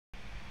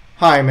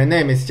Hi, my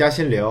name is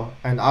Jiaxin Liu,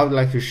 and I would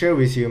like to share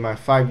with you my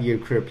 5-year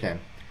career plan.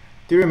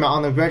 During my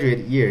undergraduate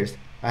years,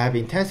 I have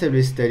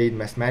intensively studied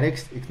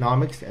mathematics,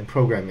 economics, and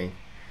programming,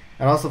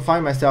 and also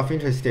find myself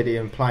interested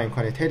in applying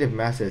quantitative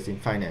methods in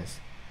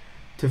finance.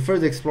 To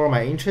further explore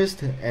my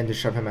interest and to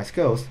sharpen my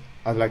skills,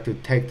 I'd like to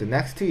take the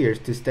next 2 years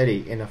to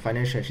study in a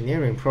financial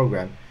engineering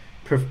program,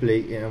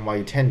 preferably in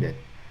NYU Tandon.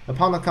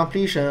 Upon the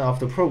completion of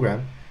the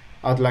program,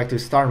 I'd like to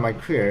start my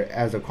career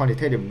as a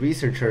quantitative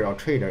researcher or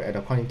trader at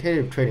a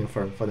quantitative trading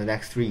firm for the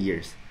next 3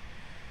 years.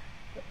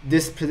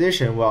 This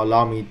position will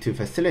allow me to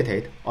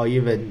facilitate or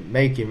even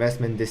make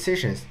investment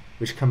decisions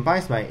which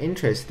combines my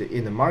interest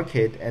in the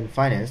market and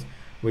finance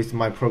with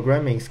my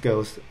programming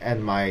skills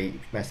and my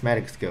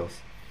mathematics skills.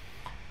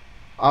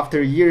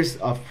 After years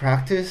of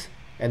practice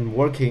and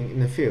working in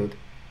the field,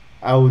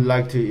 I would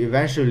like to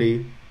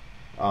eventually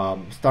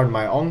start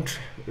my own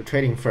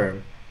trading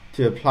firm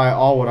to apply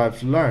all what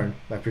I've learned,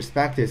 my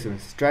perspectives and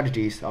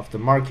strategies of the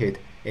market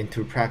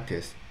into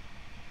practice.